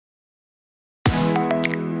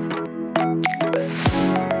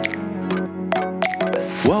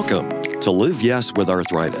Welcome to Live Yes with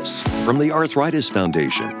Arthritis from the Arthritis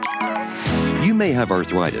Foundation. You may have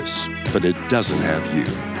arthritis, but it doesn't have you.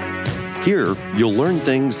 Here, you'll learn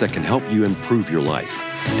things that can help you improve your life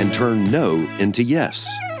and turn no into yes.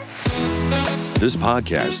 This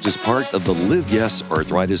podcast is part of the Live Yes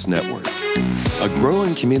Arthritis Network, a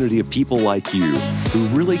growing community of people like you who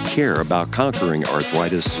really care about conquering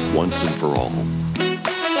arthritis once and for all.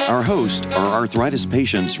 Our hosts are arthritis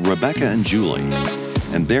patients Rebecca and Julie,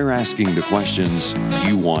 and they're asking the questions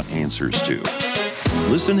you want answers to.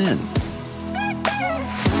 Listen in.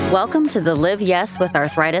 Welcome to the Live Yes with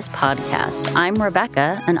Arthritis podcast. I'm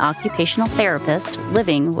Rebecca, an occupational therapist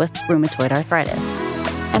living with rheumatoid arthritis.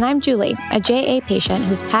 And I'm Julie, a JA patient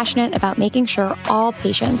who's passionate about making sure all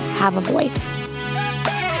patients have a voice.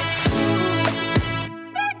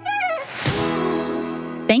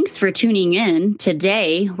 Thanks for tuning in.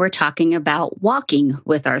 Today, we're talking about walking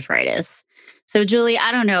with arthritis. So, Julie,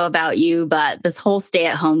 I don't know about you, but this whole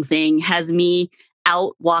stay-at-home thing has me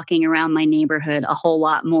out walking around my neighborhood a whole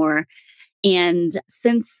lot more. And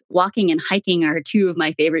since walking and hiking are two of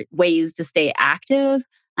my favorite ways to stay active,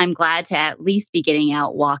 I'm glad to at least be getting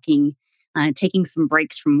out walking, taking some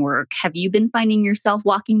breaks from work. Have you been finding yourself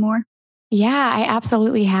walking more? Yeah, I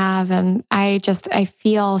absolutely have. And I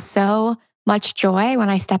feel so much joy when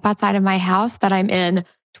I step outside of my house that I'm in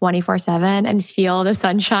 24/7 and feel the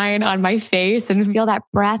sunshine on my face and feel that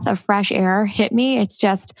breath of fresh air hit me. It's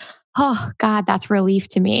just, oh God, that's relief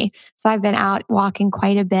to me. So I've been out walking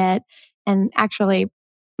quite a bit. And actually,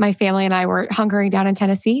 my family and I were hunkering down in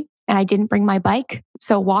Tennessee and I didn't bring my bike.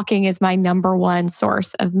 So walking is my number one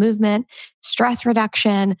source of movement, stress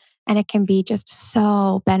reduction, and it can be just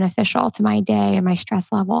so beneficial to my day and my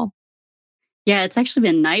stress level. Yeah, it's actually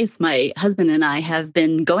been nice. My husband and I have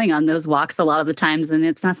been going on those walks a lot of the times, and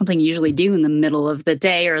it's not something you usually do in the middle of the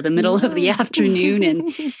day or the middle of the afternoon.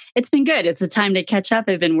 And it's been good. It's a time to catch up.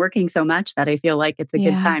 I've been working so much that I feel like it's a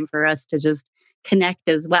good time for us to just connect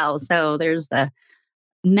as well. So there's the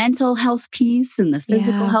mental health piece and the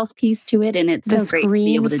physical health piece to it. And it's so great to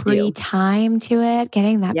be able to do. Screen-free time to it,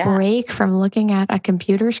 getting that break from looking at a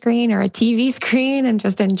computer screen or a TV screen and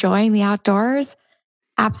just enjoying the outdoors.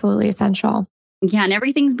 Absolutely essential. Yeah, and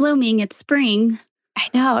everything's blooming. It's spring. I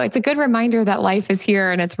know. It's a good reminder that life is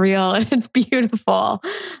here and it's real and it's beautiful.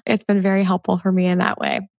 It's been very helpful for me in that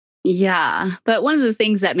way. Yeah. But one of the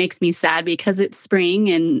things that makes me sad because it's spring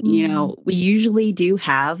and, we usually do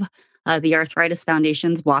have the Arthritis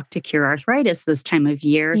Foundation's Walk to Cure Arthritis this time of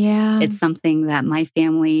year. Yeah. It's something that my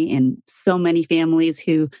family and so many families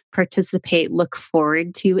who participate look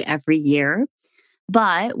forward to every year.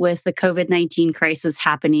 But with the COVID-19 crisis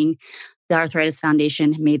happening, the Arthritis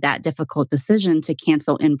Foundation made that difficult decision to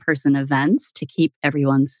cancel in-person events to keep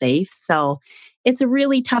everyone safe. So it's a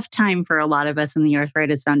really tough time for a lot of us in the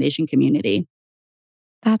Arthritis Foundation community.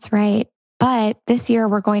 That's right. But this year,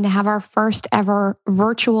 we're going to have our first ever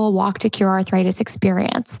virtual Walk to Cure Arthritis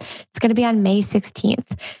experience. It's going to be on May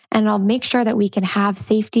 16th. And I'll make sure that we can have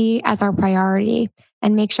safety as our priority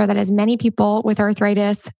and make sure that as many people with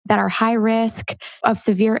arthritis that are high risk of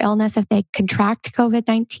severe illness, if they contract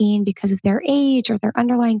COVID-19 because of their age or their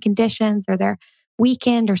underlying conditions or their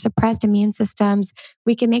weakened or suppressed immune systems,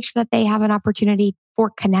 we can make sure that they have an opportunity for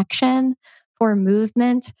connection, for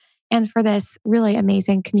movement, and for this really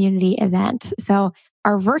amazing community event. So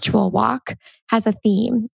our virtual walk has a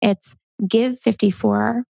theme. It's Give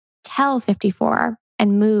 54, Tell 54,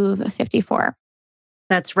 and Move 54.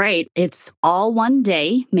 That's right. It's all one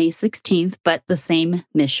day, May 16th, but the same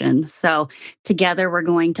mission. So together, we're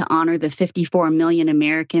going to honor the 54 million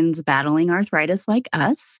Americans battling arthritis like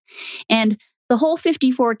us. And the whole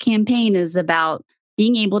 54 campaign is about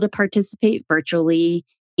being able to participate virtually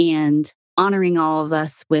and honoring all of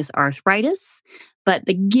us with arthritis. But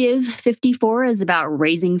the Give 54 is about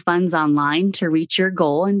raising funds online to reach your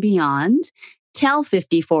goal and beyond. Tell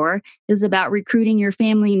 54 is about recruiting your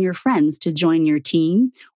family and your friends to join your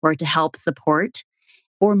team or to help support.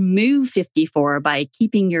 Or Move 54 by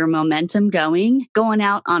keeping your momentum going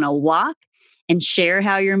out on a walk and share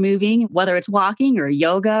how you're moving, whether it's walking or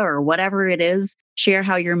yoga or whatever it is, share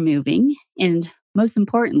how you're moving. And most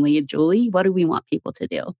importantly, Julie, what do we want people to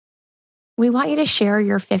do? We want you to share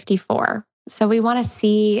your 54. So we want to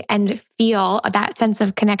see and feel that sense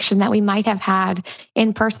of connection that we might have had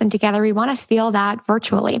in person together. We want to feel that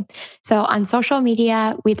virtually. So on social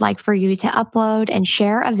media, we'd like for you to upload and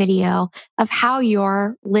share a video of how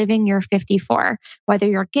you're living your 54, whether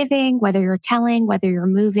you're giving, whether you're telling, whether you're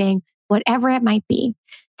moving, whatever it might be.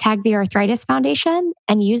 Tag the Arthritis Foundation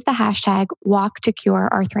and use the hashtag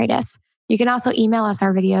 #WalkToCureArthritis. You can also email us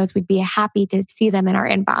our videos. We'd be happy to see them in our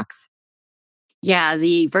inbox. Yeah,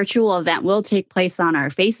 the virtual event will take place on our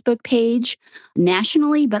Facebook page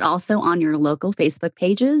nationally, but also on your local Facebook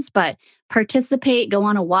pages. But participate, go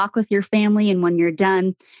on a walk with your family. And when you're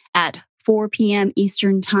done at 4 p.m.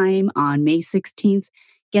 Eastern Time on May 16th,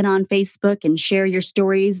 get on Facebook and share your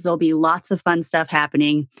stories. There'll be lots of fun stuff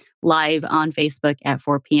happening live on Facebook at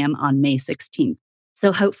 4 p.m. on May 16th.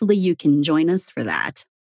 So hopefully you can join us for that.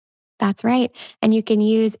 That's right. And you can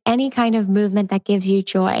use any kind of movement that gives you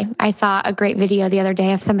joy. I saw a great video the other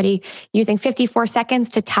day of somebody using 54 seconds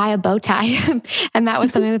to tie a bow tie. And that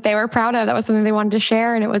was something that they were proud of. That was something they wanted to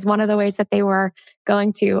share. And it was one of the ways that they were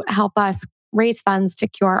going to help us raise funds to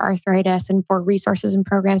cure arthritis and for resources and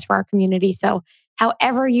programs for our community. So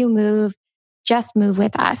however you move, just move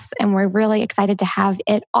with us. And we're really excited to have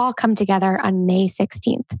it all come together on May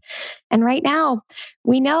 16th. And right now,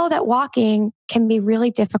 we know that walking can be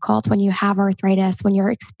really difficult when you have arthritis, when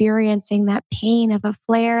you're experiencing that pain of a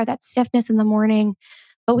flare, that stiffness in the morning.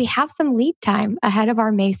 But we have some lead time ahead of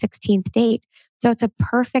our May 16th date. So it's a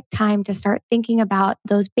perfect time to start thinking about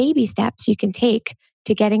those baby steps you can take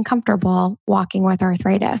to getting comfortable walking with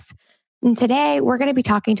arthritis. And today, we're going to be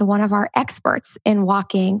talking to one of our experts in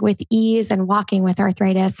walking with ease and walking with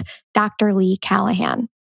arthritis, Dr. Lee Callahan.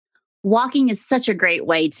 Walking is such a great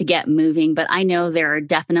way to get moving, but I know there are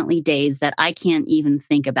definitely days that I can't even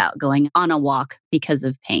think about going on a walk because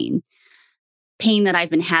of pain. Pain that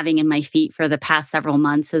I've been having in my feet for the past several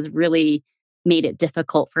months has really made it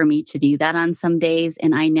difficult for me to do that on some days.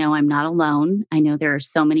 And I know I'm not alone. I know there are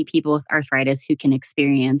so many people with arthritis who can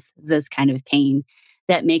experience this kind of pain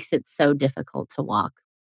that makes it so difficult to walk.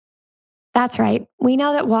 That's right. We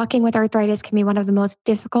know that walking with arthritis can be one of the most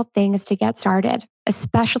difficult things to get started,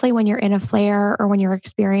 especially when you're in a flare or when you're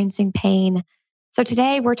experiencing pain. So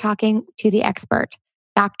today we're talking to the expert,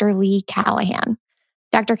 Dr. Lee Callahan.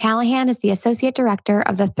 Dr. Callahan is the Associate Director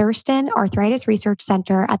of the Thurston Arthritis Research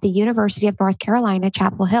Center at the University of North Carolina,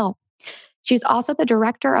 Chapel Hill. She's also the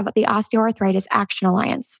Director of the Osteoarthritis Action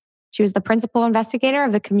Alliance. She was the principal investigator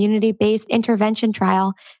of the community-based intervention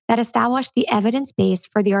trial that established the evidence base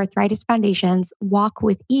for the Arthritis Foundation's Walk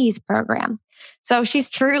with Ease program. So she's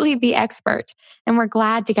truly the expert, and we're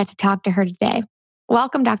glad to get to talk to her today.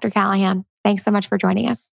 Welcome, Dr. Callahan. Thanks so much for joining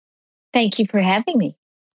us. Thank you for having me.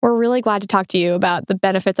 We're really glad to talk to you about the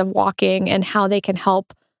benefits of walking and how they can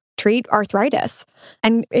help treat arthritis.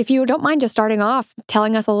 And if you don't mind just starting off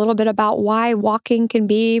telling us a little bit about why walking can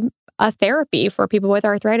be a therapy for people with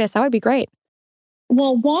arthritis, that would be great.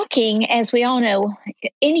 Well, walking, as we all know,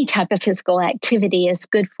 any type of physical activity is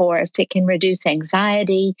good for us. It can reduce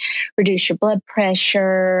anxiety, reduce your blood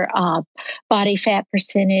pressure, body fat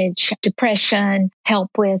percentage, depression, help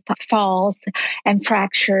with falls and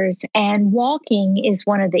fractures. And walking is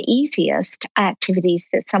one of the easiest activities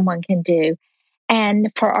that someone can do.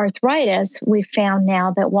 And for arthritis, we've found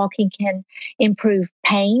now that walking can improve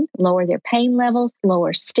pain, lower their pain levels,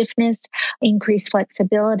 lower stiffness, increase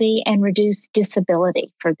flexibility, and reduce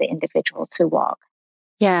disability for the individuals who walk.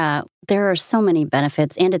 Yeah, there are so many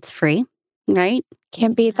benefits, and it's free, right?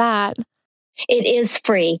 Can't beat that. It is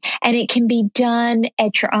free, and it can be done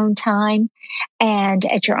at your own time and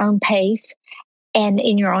at your own pace and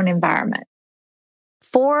in your own environment.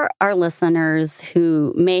 For our listeners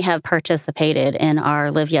who may have participated in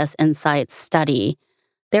our Live Yes Insights study,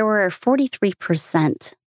 there were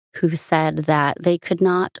 43% who said that they could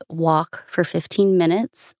not walk for 15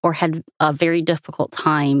 minutes or had a very difficult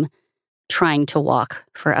time trying to walk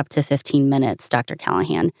for up to 15 minutes, Dr.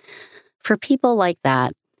 Callahan. For people like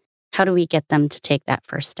that, how do we get them to take that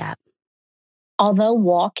first step? Although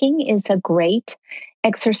walking is a great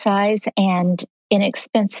exercise and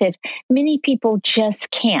inexpensive, many people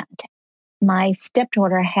just can't. My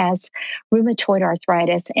stepdaughter has rheumatoid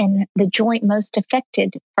arthritis, and the joint most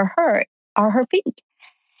affected for her are her feet.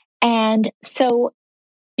 And so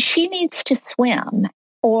she needs to swim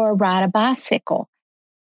or ride a bicycle,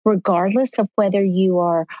 regardless of whether you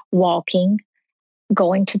are walking,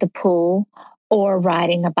 going to the pool, or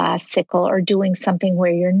riding a bicycle, or doing something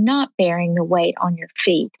where you're not bearing the weight on your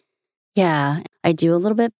feet. Yeah, I do a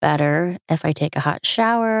little bit better if I take a hot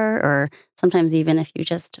shower, or sometimes even if you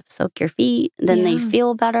just soak your feet, then they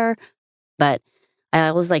feel better. But I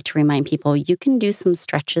always like to remind people you can do some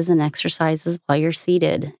stretches and exercises while you're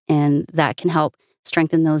seated, and that can help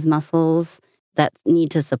strengthen those muscles that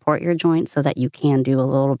need to support your joints so that you can do a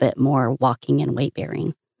little bit more walking and weight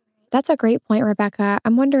bearing. That's a great point, Rebecca.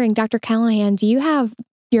 I'm wondering, Dr. Callahan, do you have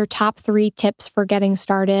your top 3 tips for getting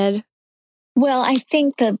started? Well, I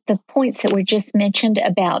think the points that were just mentioned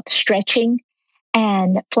about stretching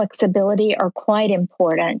and flexibility are quite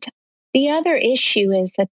important. The other issue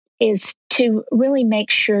is to to really make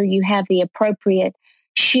sure you have the appropriate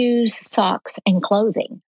shoes, socks, and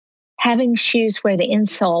clothing. Having shoes where the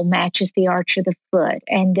insole matches the arch of the foot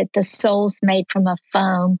and that the sole's made from a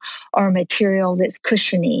foam or a material that's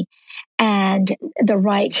cushiony, and the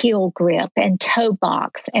right heel grip and toe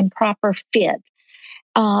box and proper fit,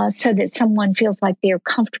 so that someone feels like they're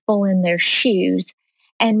comfortable in their shoes,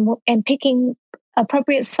 and picking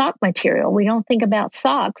appropriate sock material. We don't think about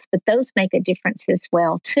socks, but those make a difference as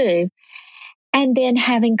well too. And then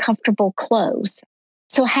having comfortable clothes.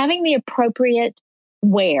 So having the appropriate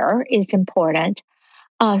wear is important.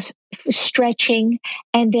 Stretching,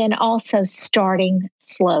 and then also starting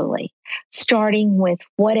slowly, starting with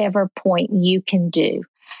whatever point you can do.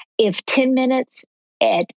 If 10 minutes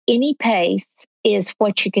at any pace is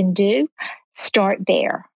what you can do, start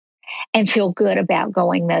there and feel good about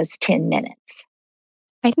going those 10 minutes.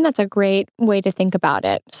 I think that's a great way to think about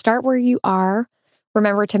it. Start where you are.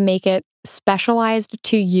 Remember to make it specialized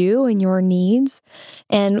to you and your needs.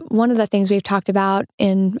 And one of the things we've talked about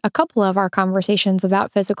in a couple of our conversations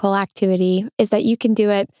about physical activity is that you can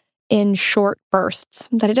do it in short bursts,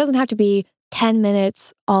 that it doesn't have to be 10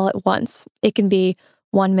 minutes all at once. It can be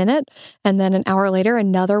 1 minute and then an hour later,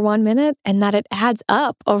 another 1 minute, and that it adds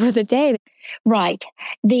up over the day. Right.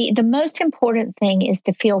 The most important thing is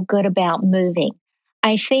to feel good about moving.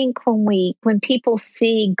 I think when people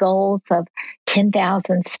see goals of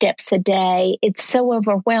 10,000 steps a day, it's so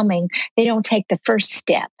overwhelming, they don't take the first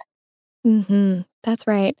step. That's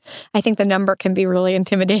right. I think the number can be really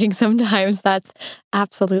intimidating sometimes. That's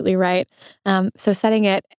absolutely right. So setting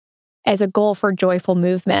it as a goal for joyful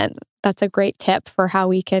movement, that's a great tip for how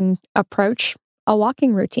we can approach a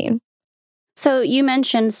walking routine. So you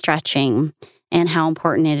mentioned stretching and how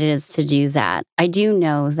important it is to do that. I do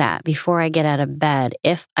know that before I get out of bed,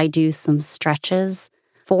 if I do some stretches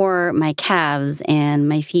for my calves and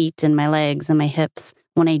my feet and my legs and my hips,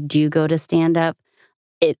 when I do go to stand up,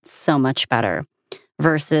 it's so much better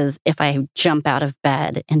versus if I jump out of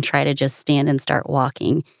bed and try to just stand and start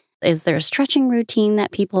walking. Is there a stretching routine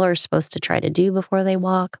that people are supposed to try to do before they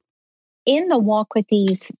walk? In the Walk with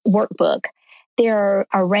Ease workbook, there are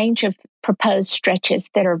a range of proposed stretches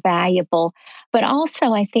that are valuable, but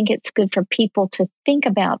also I think it's good for people to think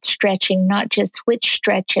about stretching, not just which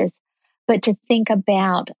stretches, but to think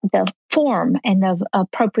about the form and the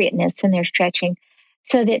appropriateness in their stretching,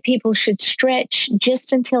 so that people should stretch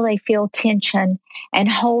just until they feel tension and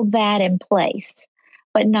hold that in place,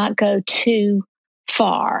 but not go too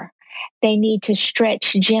far. They need to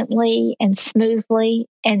stretch gently and smoothly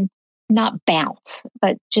and not bounce,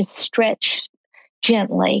 but just stretch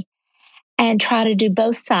gently and try to do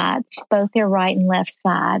both sides, both their right and left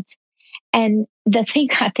sides. And the thing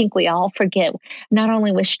I think we all forget, not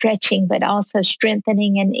only with stretching, but also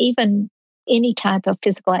strengthening and even any type of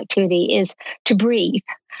physical activity, is to breathe.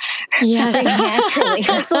 Yes. Naturally.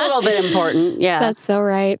 That's a little bit important. Yeah. That's so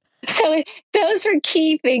right. So those are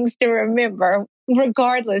key things to remember,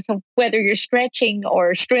 regardless of whether you're stretching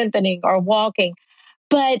or strengthening or walking.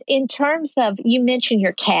 But in terms of, you mentioned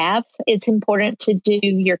your calves, it's important to do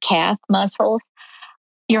your calf muscles,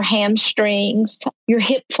 your hamstrings, your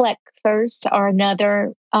hip flexors are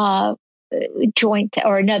another joint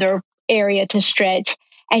or another area to stretch,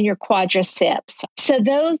 and your quadriceps. So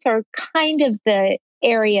those are kind of the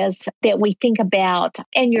areas that we think about,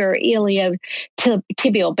 and your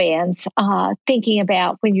iliotibial bands, thinking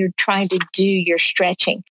about when you're trying to do your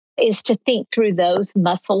stretching, is to think through those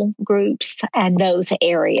muscle groups and those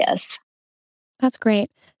areas. That's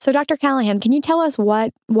great. So Dr. Callahan, can you tell us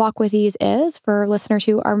what Walk with Ease is for listeners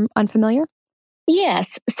who are unfamiliar?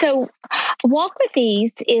 Yes. So Walk with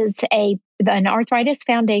Ease is an Arthritis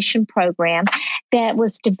Foundation program that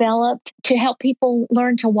was developed to help people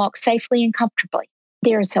learn to walk safely and comfortably.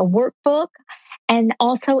 There's a workbook, and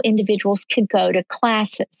also individuals can go to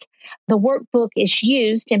classes. The workbook is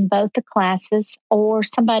used in both the classes, or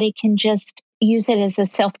somebody can just use it as a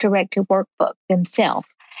self-directed workbook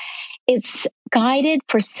themselves. It's guided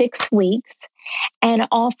for 6 weeks and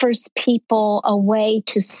offers people a way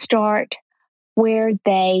to start where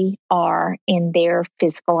they are in their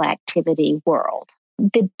physical activity world.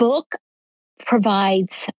 The book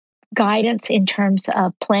provides guidance in terms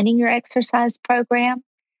of planning your exercise program.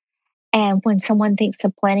 And when someone thinks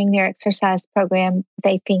of planning their exercise program,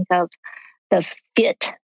 they think of the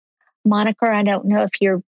FIT moniker. I don't know if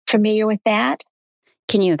you're familiar with that.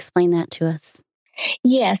 Can you explain that to us?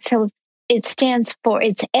 Yes. So it stands for,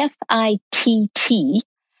 it's FITT,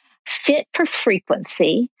 fit for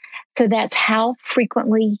frequency. So that's how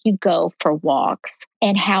frequently you go for walks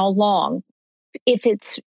and how long. If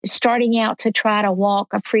it's starting out to try to walk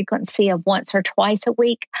a frequency of once or twice a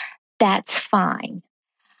week, that's fine.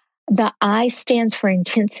 The I stands for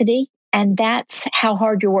intensity, and that's how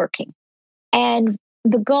hard you're working. And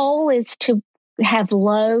the goal is to have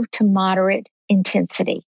low to moderate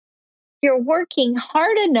intensity. You're working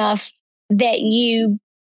hard enough that you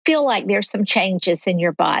feel like there's some changes in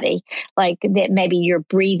your body, like that maybe you're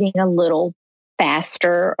breathing a little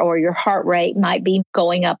faster, or your heart rate might be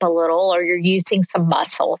going up a little, or you're using some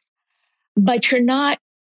muscles, but you're not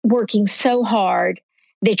working so hard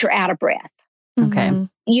that you're out of breath. Okay. Mm-hmm.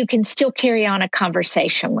 You can still carry on a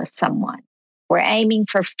conversation with someone. We're aiming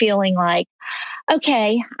for feeling like,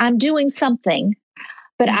 okay, I'm doing something,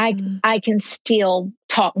 but I can still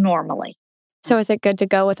talk normally. So is it good to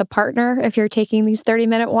go with a partner if you're taking these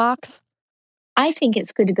 30-minute walks? I think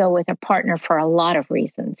it's good to go with a partner for a lot of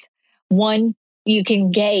reasons. One, you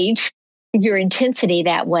can gauge your intensity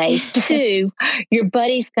that way. Two, your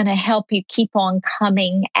buddy's going to help you keep on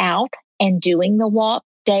coming out and doing the walk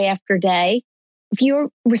day after day. If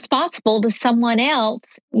you're responsible to someone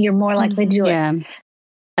else, you're more likely to do it.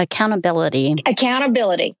 Accountability.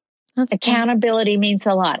 Accountability. That's Accountability means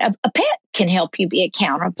a lot. A pet can help you be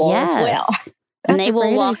accountable as well. And they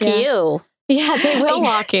will walk you. Yeah, they will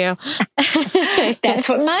walk you. That's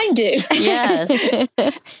what mine do. Yes.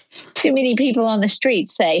 Too many people on the street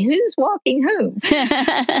say, who's walking whom?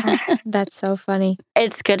 That's so funny.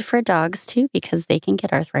 It's good for dogs too, because they can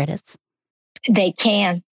get arthritis. They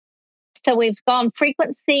can. So we've gone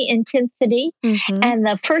frequency, intensity, Mm-hmm. and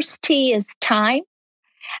the first T is time.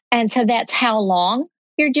 And so that's how long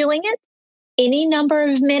you're doing it. Any number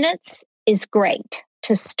of minutes is great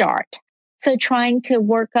to start. So trying to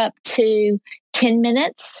work up to 10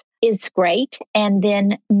 minutes is great, and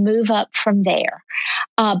then move up from there.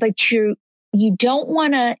 But you don't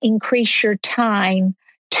want to increase your time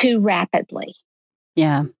too rapidly.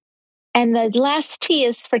 Yeah. And the last T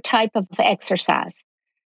is for type of exercise.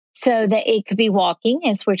 So that it could be walking,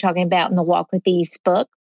 as we're talking about in the Walk with Ease book.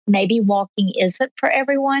 Maybe walking isn't for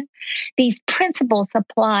everyone. These principles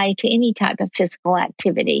apply to any type of physical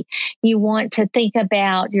activity. You want to think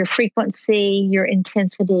about your frequency, your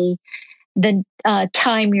intensity, the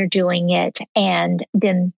time you're doing it, and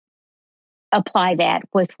then apply that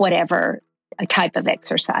with whatever type of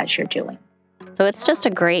exercise you're doing. So it's just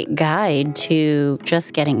a great guide to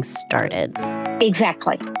just getting started.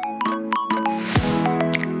 Exactly.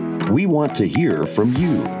 We want to hear from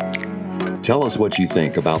you. Tell us what you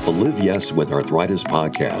think about the Live Yes with Arthritis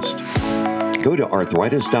podcast. Go to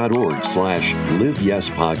arthritis.org/Live Yes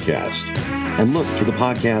podcast and look for the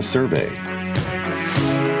podcast survey.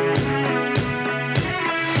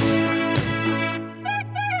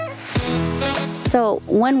 So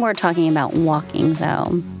when we're talking about walking, though,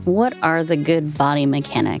 what are the good body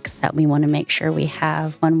mechanics that we want to make sure we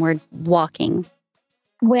have when we're walking?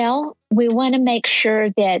 Well, we want to make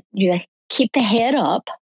sure that you keep the head up.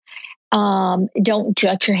 Don't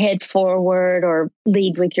jut your head forward or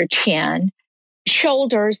lead with your chin.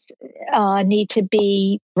 Shoulders need to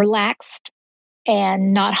be relaxed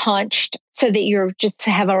and not hunched, so that you're just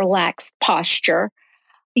have a relaxed posture.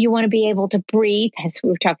 You want to be able to breathe, as we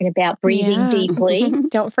were talking about, breathing deeply.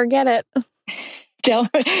 Don't forget it.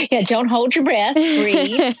 Don't hold your breath.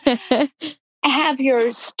 Breathe. Have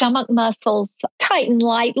your stomach muscles tighten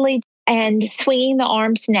lightly and swinging the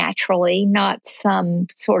arms naturally, not some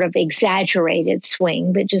sort of exaggerated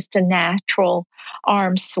swing, but just a natural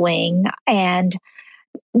arm swing, and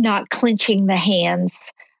not clenching the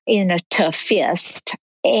hands to a fist,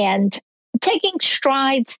 and taking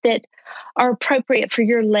strides that are appropriate for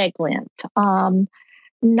your leg length,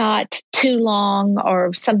 not too long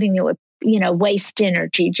or something that would, waste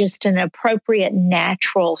energy, just an appropriate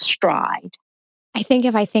natural stride. I think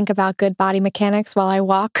if I think about good body mechanics while I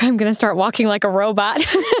walk, I'm going to start walking like a robot.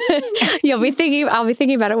 I'll be thinking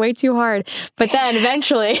about it way too hard. But then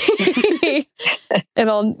eventually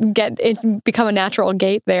it'll become a natural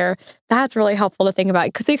gait there. That's really helpful to think about,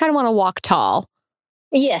 because you kind of want to walk tall.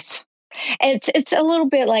 Yes. It's a little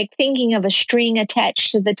bit like thinking of a string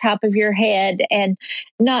attached to the top of your head and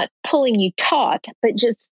not pulling you taut, but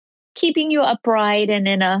just keeping you upright and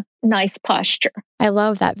in a nice posture. I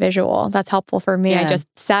love that visual. That's helpful for me. Yeah. I just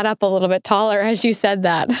sat up a little bit taller as you said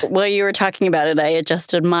that. While you were talking about it, I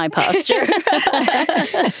adjusted my posture.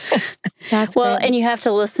 That's well, great. and you have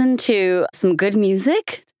to listen to some good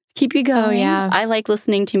music, keep you going. Oh, yeah. I like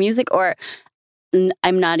listening to music, or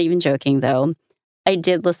I'm not even joking though. I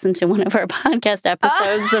did listen to one of our podcast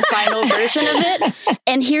episodes, the final version of it.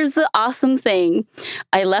 And here's the awesome thing.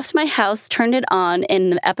 I left my house, turned it on,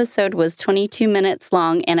 and the episode was 22 minutes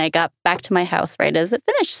long, and I got back to my house right as it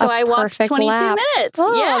finished. So I walked 22 lap. minutes.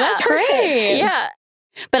 Oh, yeah, that's great. Yeah.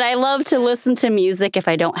 But I love to listen to music if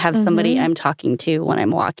I don't have somebody I'm talking to when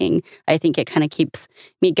I'm walking. I think it kind of keeps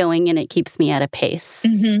me going and it keeps me at a pace.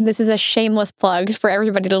 This is a shameless plug for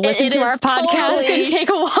everybody to listen to our podcast and take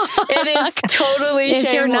a walk. It is totally shameless.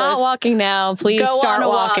 If you're not walking now, please start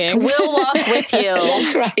walking. We'll walk with you.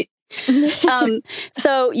 That's right.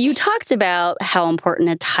 So you talked about how important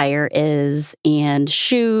attire is and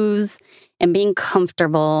shoes and being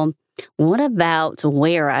comfortable. What about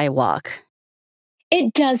where I walk?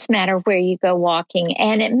 It does matter where you go walking,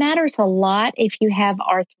 and it matters a lot if you have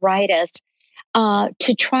arthritis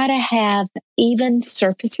to try to have even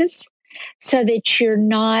surfaces so that you're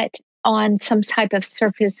not on some type of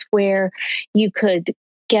surface where you could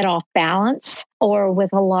get off balance or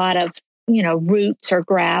with a lot of, roots or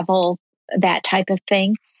gravel, that type of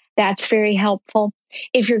thing. That's very helpful.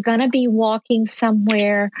 If you're going to be walking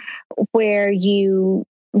somewhere where you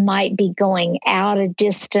might be going out a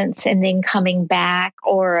distance and then coming back,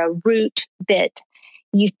 or a route that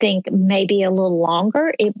you think may be a little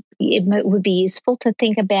longer, it would be useful to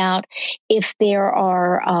think about if there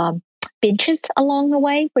are benches along the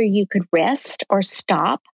way where you could rest or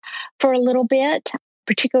stop for a little bit,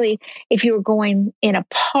 particularly if you were going in a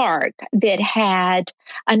park that had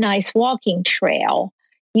a nice walking trail.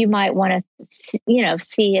 You might want to,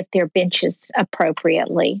 see if there are benches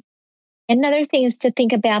appropriately. Another thing is to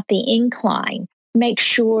think about the incline. Make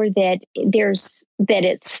sure that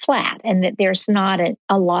it's flat and that there's not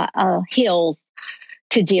a lot of hills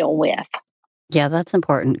to deal with. Yeah, that's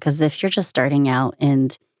important, because if you're just starting out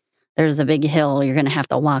and there's a big hill you're going to have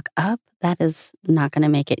to walk up, that is not going to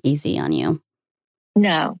make it easy on you.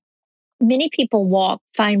 No. Many people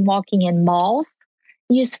find walking in malls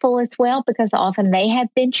useful as well, because often they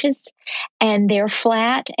have benches and they're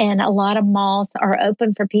flat, and a lot of malls are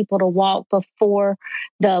open for people to walk before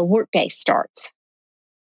the workday starts.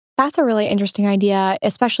 That's a really interesting idea,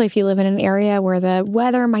 especially if you live in an area where the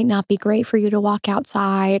weather might not be great for you to walk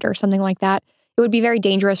outside or something like that. It would be very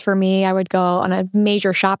dangerous for me. I would go on a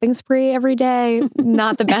major shopping spree every day.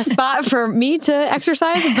 Not the best spot for me to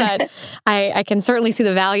exercise, but I can certainly see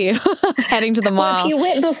the value of heading to the mall. Well, if you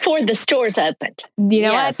went before the stores opened. You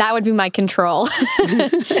know what? That would be my control,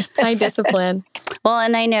 my discipline. Well,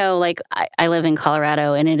 and I know, I live in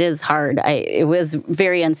Colorado, and it is hard. It was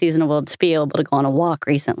very unseasonable to be able to go on a walk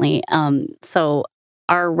recently. So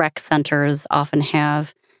our rec centers often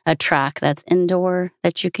have a track that's indoor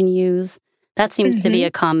that you can use. That seems to be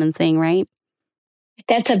a common thing, right?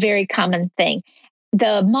 That's a very common thing.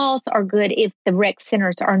 The malls are good if the rec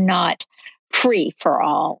centers are not free for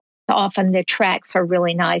all. Often the tracks are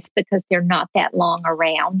really nice because they're not that long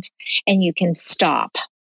around and you can stop.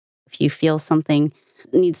 If you feel something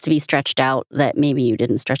needs to be stretched out that maybe you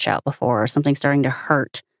didn't stretch out before, or something's starting to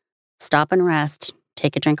hurt, stop and rest,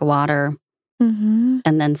 take a drink of water, and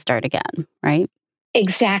then start again, right?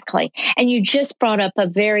 Exactly. And you just brought up a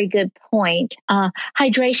very good point.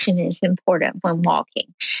 Hydration is important when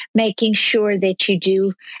walking, making sure that you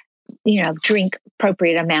do, drink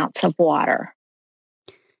appropriate amounts of water.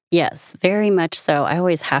 Yes, very much so. I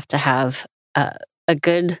always have to have a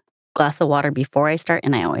good glass of water before I start,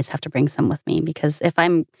 and I always have to bring some with me, because if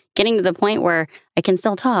I'm getting to the point where I can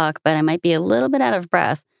still talk, but I might be a little bit out of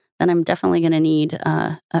breath, then I'm definitely going to need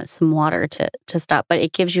some water to stop. But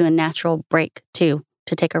it gives you a natural break, too,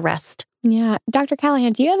 to take a rest. Yeah. Dr.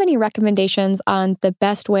 Callahan, do you have any recommendations on the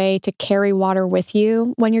best way to carry water with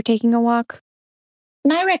you when you're taking a walk?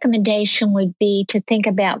 My recommendation would be to think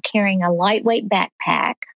about carrying a lightweight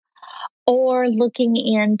backpack, or looking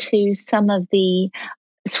into some of the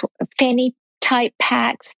fanny type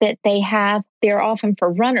packs that they have. They're often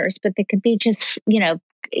for runners, but they could be just,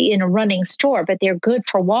 in a running store, but they're good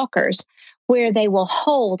for walkers, where they will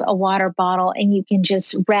hold a water bottle and you can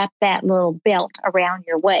just wrap that little belt around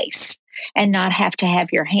your waist and not have to have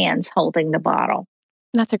your hands holding the bottle.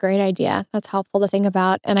 That's a great idea. That's helpful to think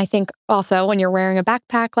about. And I think also when you're wearing a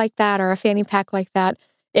backpack like that or a fanny pack like that,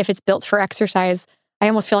 if it's built for exercise, I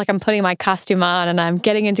almost feel like I'm putting my costume on and I'm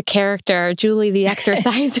getting into character, Julie the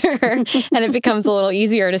exerciser, and it becomes a little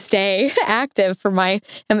easier to stay active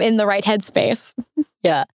I'm in the right headspace.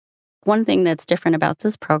 Yeah. One thing that's different about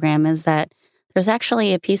this program is that there's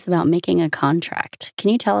actually a piece about making a contract. Can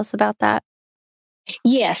you tell us about that?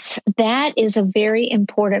 Yes, that is a very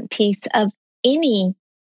important piece of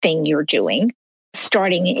anything you're doing,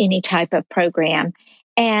 starting any type of program.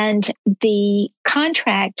 And the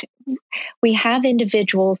contract, we have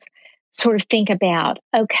individuals sort of think about,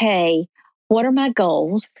 okay, what are my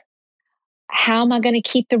goals? How am I going to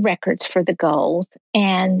keep the records for the goals?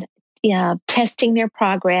 And testing their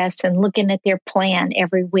progress and looking at their plan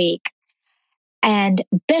every week. And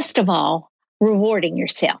best of all, rewarding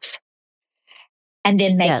yourself and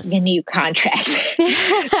then making a new contract.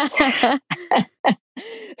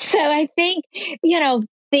 So I think,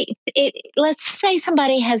 let's say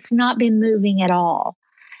somebody has not been moving at all.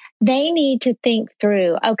 They need to think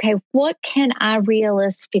through, okay, what can I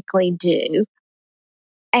realistically do?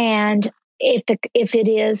 And if it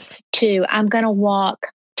is I'm going to walk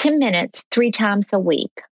 10 minutes 3 times a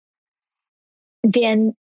week,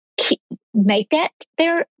 then make that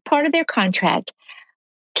their part of their contract.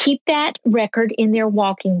 Keep that record in their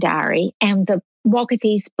walking diary. And the Walk with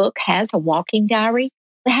Ease book has a walking diary.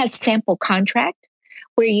 It has sample contract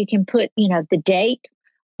where you can put, the date,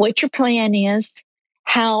 what your plan is,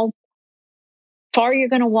 how far you're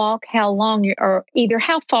going to walk, how long or either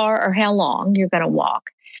how far or how long you're going to walk.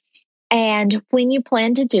 And when you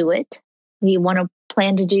plan to do it, you want to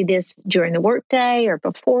plan to do this during the workday or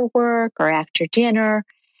before work or after dinner,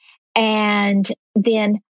 and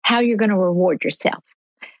then how you're going to reward yourself.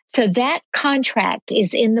 So that contract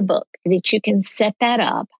is in the book that you can set that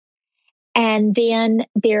up. And then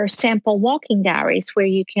there are sample walking diaries where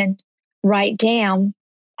you can write down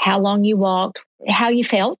how long you walked, how you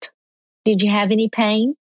felt. Did you have any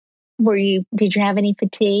pain? Did you have any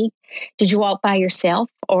fatigue? Did you walk by yourself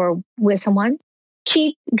or with someone?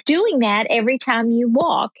 Keep doing that every time you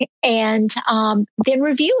walk, and then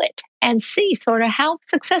review it and see sort of how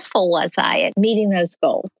successful was I at meeting those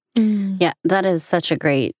goals. Yeah, that is such a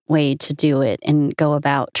great way to do it and go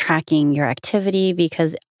about tracking your activity,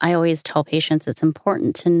 because I always tell patients it's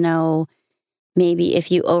important to know maybe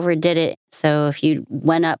if you overdid it. So if you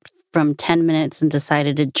went up from 10 minutes and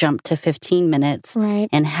decided to jump to 15 minutes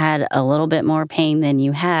and had a little bit more pain than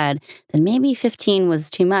you had, then maybe 15 was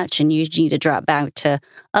too much and you need to drop back to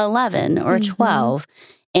 11 or 12.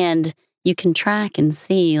 And you can track and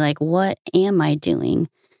see, like, what am I doing?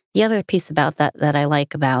 The other piece about that I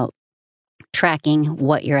like about tracking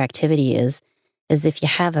what your activity is if you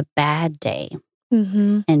have a bad day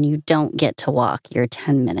and you don't get to walk your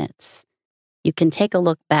 10 minutes, you can take a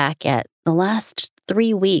look back at the last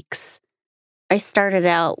 3 weeks. I started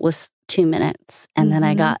out with 2 minutes, and then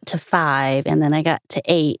I got to 5, and then I got to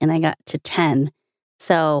 8, and I got to 10.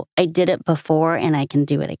 So I did it before, and I can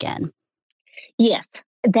do it again. Yes,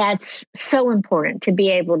 that's so important to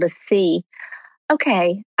be able to see,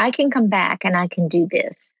 okay, I can come back and I can do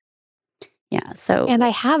this. Yeah. So, and I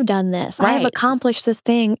have done this. I have accomplished this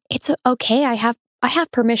thing. It's okay. I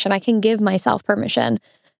have permission. I can give myself permission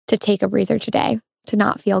to take a breather today, to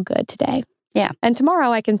not feel good today. Yeah. And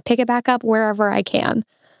tomorrow I can pick it back up wherever I can.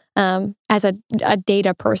 As a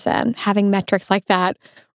data person, having metrics like that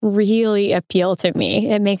really appeal to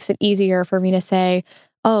me. It makes it easier for me to say,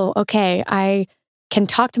 oh, okay, I can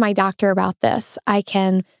talk to my doctor about this. I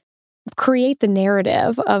can create the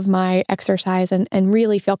narrative of my exercise and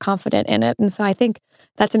really feel confident in it. And so I think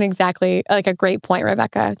that's exactly a great point,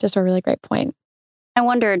 Rebecca. Just a really great point. I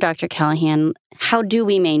wonder, Dr. Callahan, how do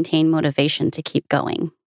we maintain motivation to keep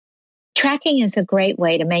going? Tracking is a great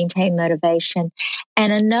way to maintain motivation.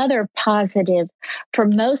 And another positive for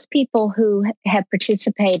most people who have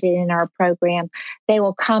participated in our program, they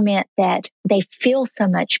will comment that they feel so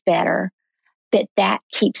much better that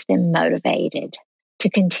keeps them motivated to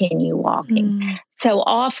continue walking. So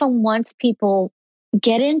often once people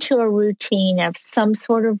get into a routine of some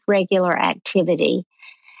sort of regular activity,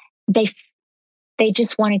 they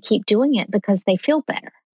just want to keep doing it because they feel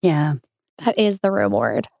better. Yeah. That is the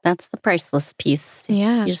reward. That's the priceless piece.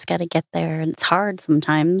 Yeah. You just got to get there. And it's hard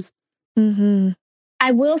sometimes.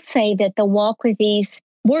 I will say that the Walk with Ease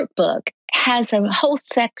workbook has a whole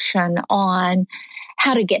section on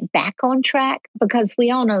how to get back on track, because we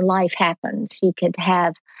all know life happens. You could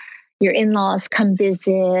have your in-laws come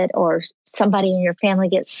visit, or somebody in your family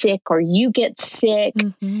gets sick, or you get sick.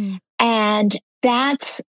 And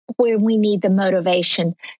that's where we need the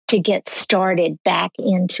motivation to get started back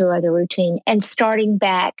into the routine, and starting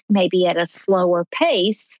back maybe at a slower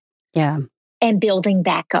pace. Yeah. And building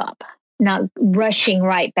back up, not rushing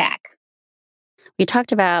right back. We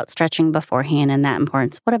talked about stretching beforehand and that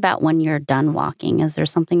importance. What about when you're done walking? Is there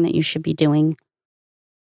something that you should be doing?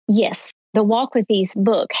 Yes. The Walk with Ease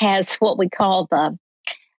book has what we call the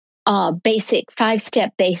basic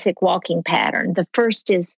 5-step basic walking pattern. The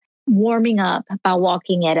first is warming up by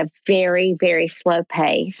walking at a very, very slow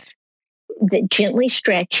pace, gently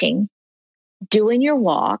stretching, doing your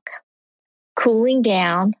walk, cooling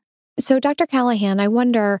down. So, Dr. Callahan, I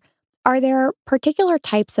wonder, are there particular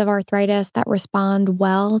types of arthritis that respond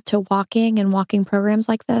well to walking and walking programs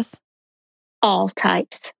like this? All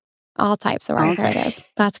types. All types of arthritis.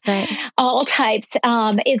 That's great. All types.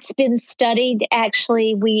 It's been studied.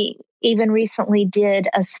 Actually, we even recently did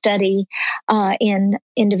a study in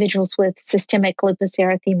individuals with systemic lupus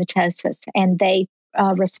erythematosus, and they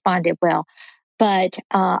responded well. But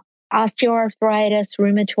osteoarthritis,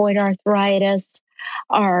 rheumatoid arthritis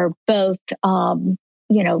are both,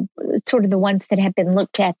 sort of the ones that have been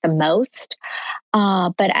looked at the most.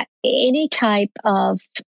 But any type of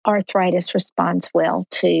arthritis responds well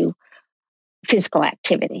to physical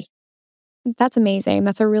activity. That's amazing.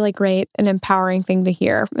 That's a really great and empowering thing to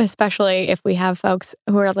hear, especially if we have folks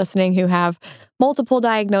who are listening who have multiple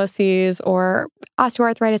diagnoses or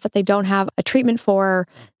osteoarthritis that they don't have a treatment for,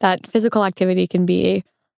 that physical activity can be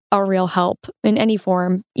a real help in any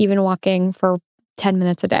form, even walking for 10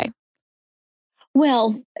 minutes a day.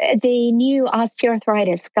 Well, the new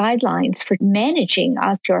osteoarthritis guidelines for managing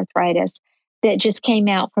osteoarthritis that just came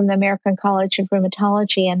out from the American College of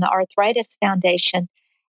Rheumatology and the Arthritis Foundation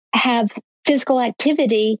have physical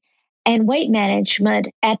activity and weight management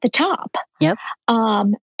at the top. Yep.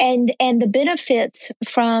 And the benefits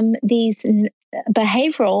from these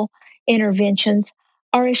behavioral interventions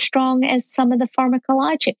are as strong as some of the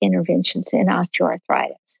pharmacologic interventions in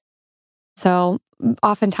osteoarthritis. So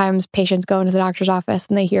oftentimes patients go into the doctor's office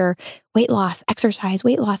and they hear weight loss, exercise,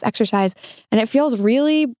 and it feels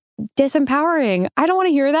really disempowering. I don't want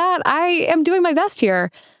to hear that. I am doing my best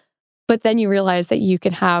here. But then you realize that you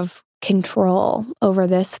can have control over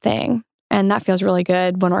this thing. And that feels really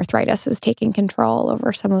good when arthritis is taking control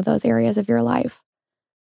over some of those areas of your life.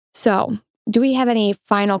 So, do we have any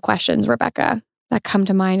final questions, Rebecca, that come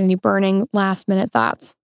to mind? Any burning last-minute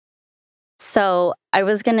thoughts? So I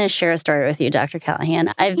was going to share a story with you, Dr.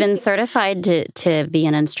 Callahan. I've been certified to be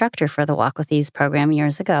an instructor for the Walk with Ease program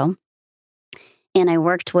years ago. And I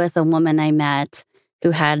worked with a woman I met who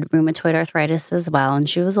had rheumatoid arthritis as well. And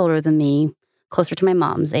she was older than me, closer to my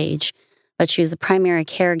mom's age. But she was a primary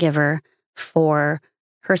caregiver for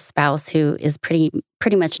her spouse, who is pretty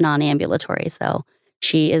much non-ambulatory. So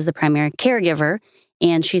she is the primary caregiver.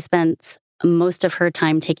 And she spent most of her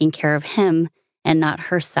time taking care of him and not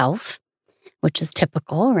herself, which is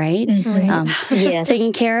typical, right? Mm-hmm. Yes.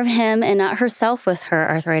 Taking care of him and not herself with her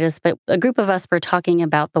arthritis. But a group of us were talking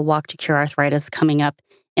about the Walk to Cure Arthritis coming up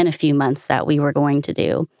in a few months that we were going to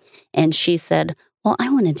do. And she said, well, I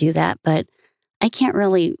want to do that, but I can't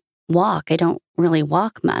really walk. I don't really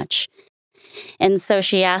walk much. And so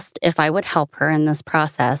she asked if I would help her in this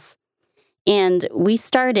process. And we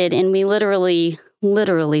started, and we literally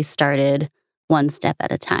started one step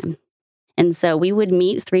at a time. And so we would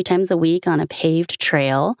meet 3 times a week on a paved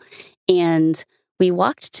trail, and we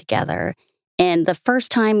walked together. And the first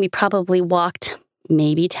time we probably walked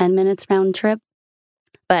maybe 10 minutes round trip.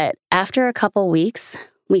 But after a couple weeks,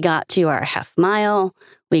 we got to our half mile,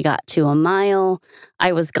 we got to a mile.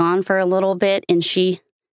 I was gone for a little bit, and she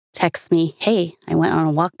texts me, hey, I went on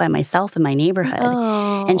a walk by myself in my neighborhood.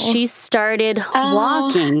 Oh. And she started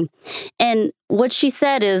walking. And what she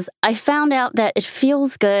said is, I found out that it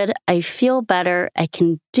feels good. I feel better. I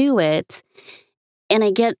can do it. And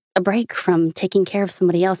I get a break from taking care of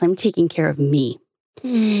somebody else. I'm taking care of me.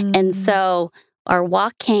 And so our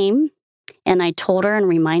walk came, and I told her and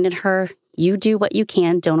reminded her, you do what you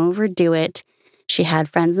can. Don't overdo it. She had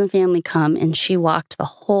friends and family come, and she walked the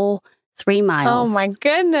whole 3 miles. Oh my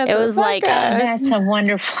goodness. It was like, that's a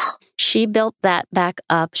wonderful. She built that back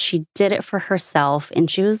up. She did it for herself, and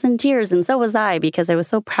she was in tears, and so was I, because I was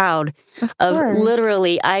so proud of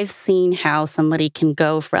literally, I've seen how somebody can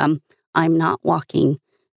go from I'm not walking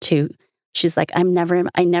to, she's like, I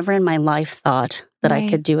never in my life thought that I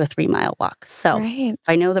could do a 3-mile walk. So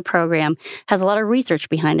I know the program has a lot of research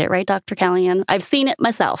behind it, right, Dr. Callahan? I've seen it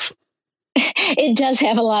myself. It does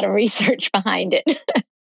have a lot of research behind it.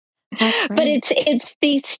 That's right. But it's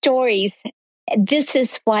these stories. This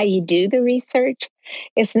is why you do the research.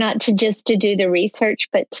 It's not to do the research,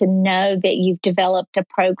 but to know that you've developed a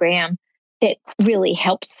program that really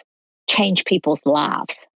helps change people's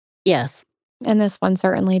lives. Yes. And this one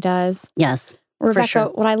certainly does. Yes. Rebecca, for sure.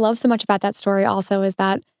 What I love so much about that story also is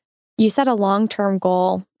that you set a long-term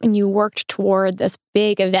goal and you worked toward this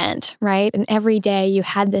big event, right? And every day you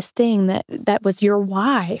had this thing that was your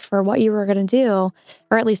why for what you were going to do,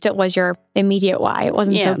 or at least it was your immediate why. It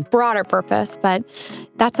wasn't the broader purpose, but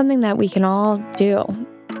that's something that we can all do.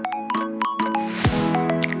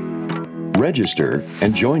 Register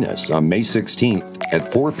and join us on May 16th at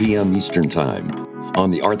 4 p.m. Eastern Time on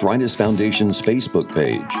the Arthritis Foundation's Facebook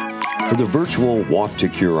page for the virtual Walk to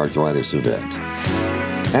Cure Arthritis event.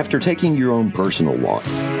 After taking your own personal walk,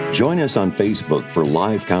 join us on Facebook for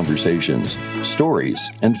live conversations, stories,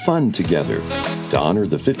 and fun together to honor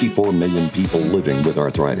the 54 million people living with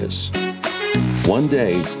arthritis. One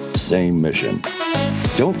day, same mission.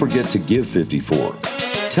 Don't forget to give 54,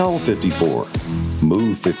 tell 54,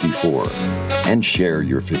 move 54, and share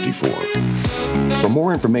your 54. For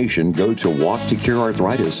more information, go to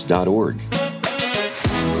walktocurearthritis.org.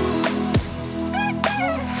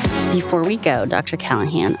 Before we go, Dr.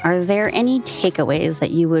 Callahan, are there any takeaways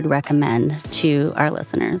that you would recommend to our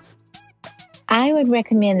listeners? I would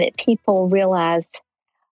recommend that people realize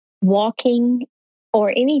walking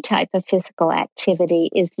or any type of physical activity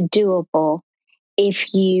is doable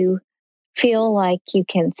if you feel like you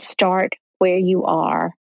can start where you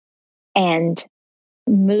are and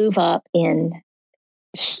move up in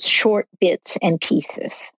short bits and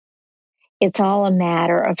pieces. It's all a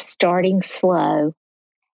matter of starting slow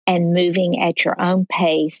and moving at your own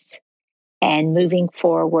pace and moving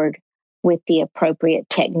forward with the appropriate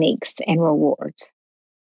techniques and rewards.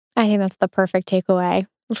 I think that's the perfect takeaway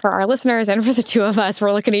for our listeners and for the two of us.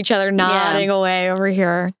 We're looking at each other nodding away over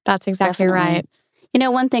here. That's exactly right. You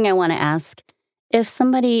know, one thing I want to ask, if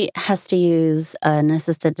somebody has to use an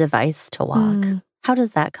assisted device to walk, how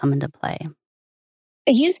does that come into play?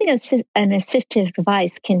 Using an assistive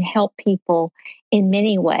device can help people in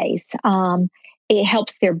many ways. It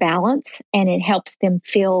helps their balance and it helps them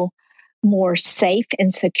feel more safe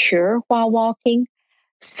and secure while walking.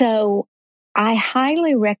 So I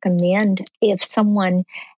highly recommend if someone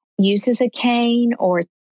uses a cane or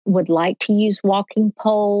would like to use walking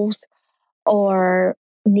poles or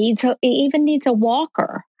even needs a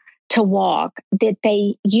walker to walk, that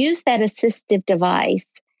they use that assistive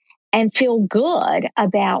device and feel good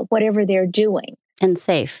about whatever they're doing. And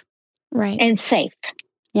safe. Right. And safe.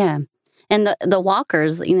 Yeah. And the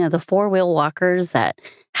walkers, you know, the four-wheel walkers that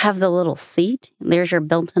have the little seat, there's your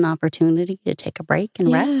built-in opportunity to take a break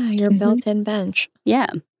and rest. Your built-in bench. Yeah.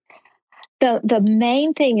 The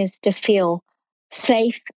main thing is to feel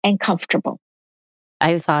safe and comfortable.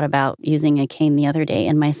 I thought about using a cane the other day,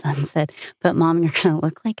 and my son said, "But Mom, you're going to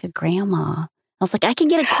look like a grandma." I was like, I can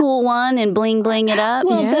get a cool one and bling it up.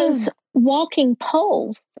 Well, those walking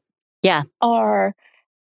poles are,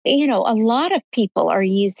 you know, a lot of people are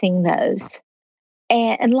using those.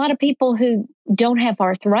 And a lot of people who don't have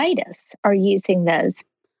arthritis are using those.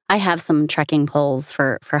 I have some trekking poles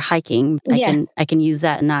for hiking. I can use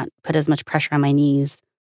that and not put as much pressure on my knees.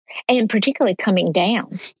 And particularly coming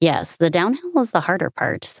down. Yes, the downhill is the harder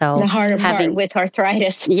part. So the harder part with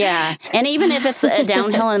arthritis. Yeah. And even if it's a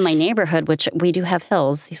downhill in my neighborhood, which we do have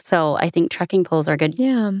hills, so I think trekking poles are good.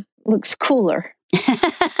 Yeah. Looks cooler.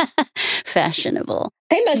 Fashionable.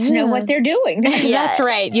 They must know what they're doing. That's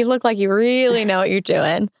right. You look like you really know what you're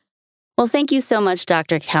doing. Well, thank you so much,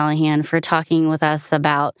 Dr. Callahan, for talking with us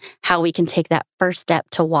about how we can take that first step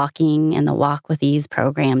to walking and the Walk with Ease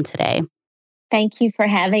program today. Thank you for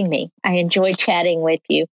having me. I enjoyed chatting with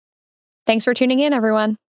you. Thanks for tuning in,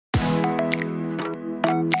 everyone.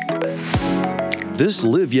 This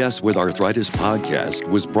Live Yes with Arthritis podcast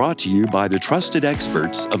was brought to you by the trusted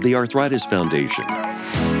experts of the Arthritis Foundation.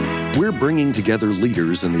 We're bringing together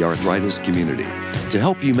leaders in the arthritis community to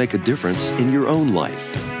help you make a difference in your own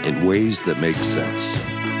life in ways that make sense.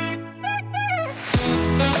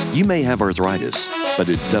 You may have arthritis, but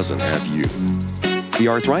it doesn't have you. The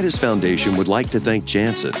Arthritis Foundation would like to thank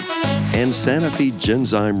Janssen and Sanofi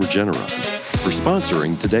Genzyme Regeneron for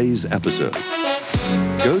sponsoring today's episode.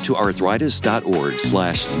 Go to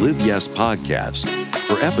arthritis.org/liveyesPodcast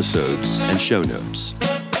for episodes and show notes.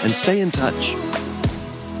 And stay in touch.